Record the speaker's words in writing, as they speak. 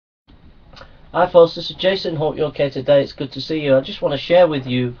Hi folks, this is Jason. Hope you're okay today. It's good to see you. I just want to share with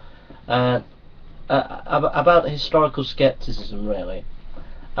you about historical skepticism, really.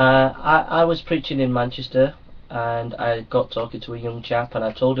 I was preaching in Manchester, and I got talking to a young chap, and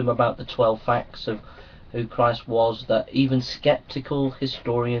I told him about the 12 facts of who Christ was that even skeptical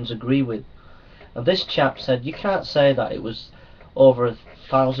historians agree with. And this chap said, you can't say that it was over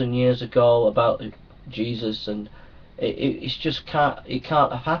 1,000 years ago about Jesus, and it's just it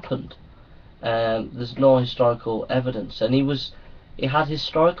can't have happened. There's no historical evidence, and he had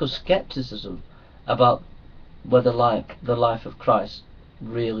historical skepticism about whether the life of Christ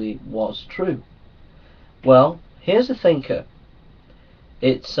really was true. Well, here's a thinker.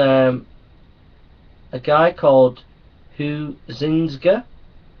 It's a guy called Huizinga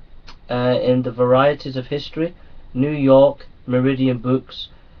in The Varieties of History, New York, Meridian Books,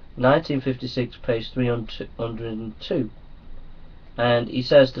 1956, page 302. And he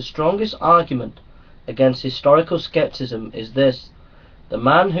says, the strongest argument against historical skepticism is this: the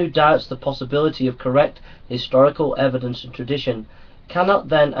man who doubts the possibility of correct historical evidence and tradition cannot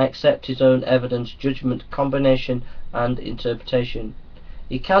then accept his own evidence, judgment, combination, and interpretation.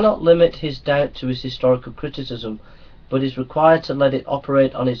 He cannot limit his doubt to his historical criticism, but is required to let it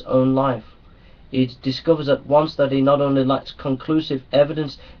operate on his own life. He discovers at once that he not only lacks conclusive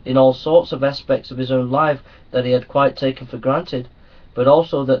evidence in all sorts of aspects of his own life that he had quite taken for granted, but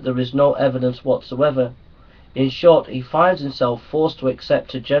also that there is no evidence whatsoever. In short, he finds himself forced to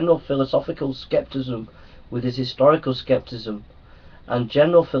accept a general philosophical skepticism with his historical skepticism. And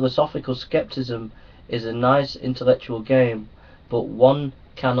general philosophical skepticism is a nice intellectual game, but one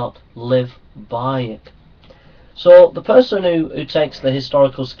cannot live by it. So the person who takes the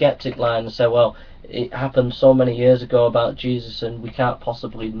historical skeptic line and say, well, it happened so many years ago about Jesus and we can't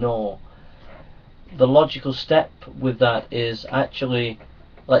possibly know, the logical step with that is actually,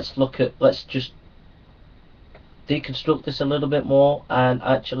 let's just deconstruct this a little bit more, and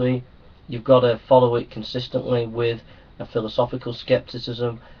actually you've got to follow it consistently with a philosophical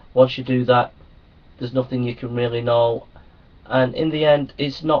skepticism. Once you do that, there's nothing you can really know, and in the end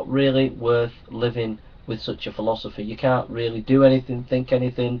it's not really worth living with such a philosophy. You can't really do anything, think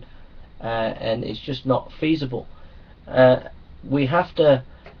anything, and it's just not feasible. We have to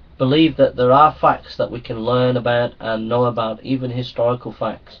believe that there are facts that we can learn about and know about, even historical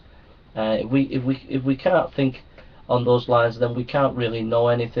facts. If we can't think on those lines, then we can't really know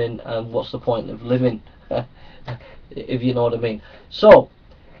anything, and what's the point of living? If you know what I mean. So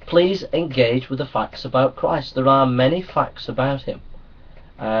please engage with the facts about Christ. There are many facts about him,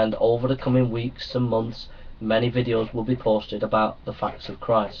 and over the coming weeks and months many videos will be posted about the facts of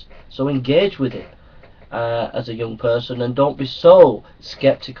Christ. So engage with it as a young person, and don't be so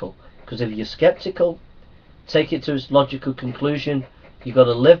skeptical, because if you're skeptical, take it to its logical conclusion. You've got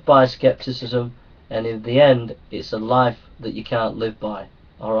to live by skepticism, and in the end it's a life that you can't live by.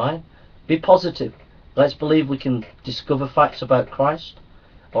 Alright? Be positive. Let's believe we can discover facts about Christ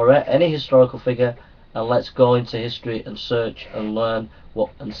or any historical figure, and let's go into history and search and learn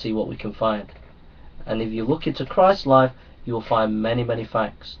and see what we can find. And if you look into Christ's life, you will find many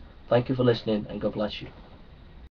facts. Thank you for listening, and God bless you.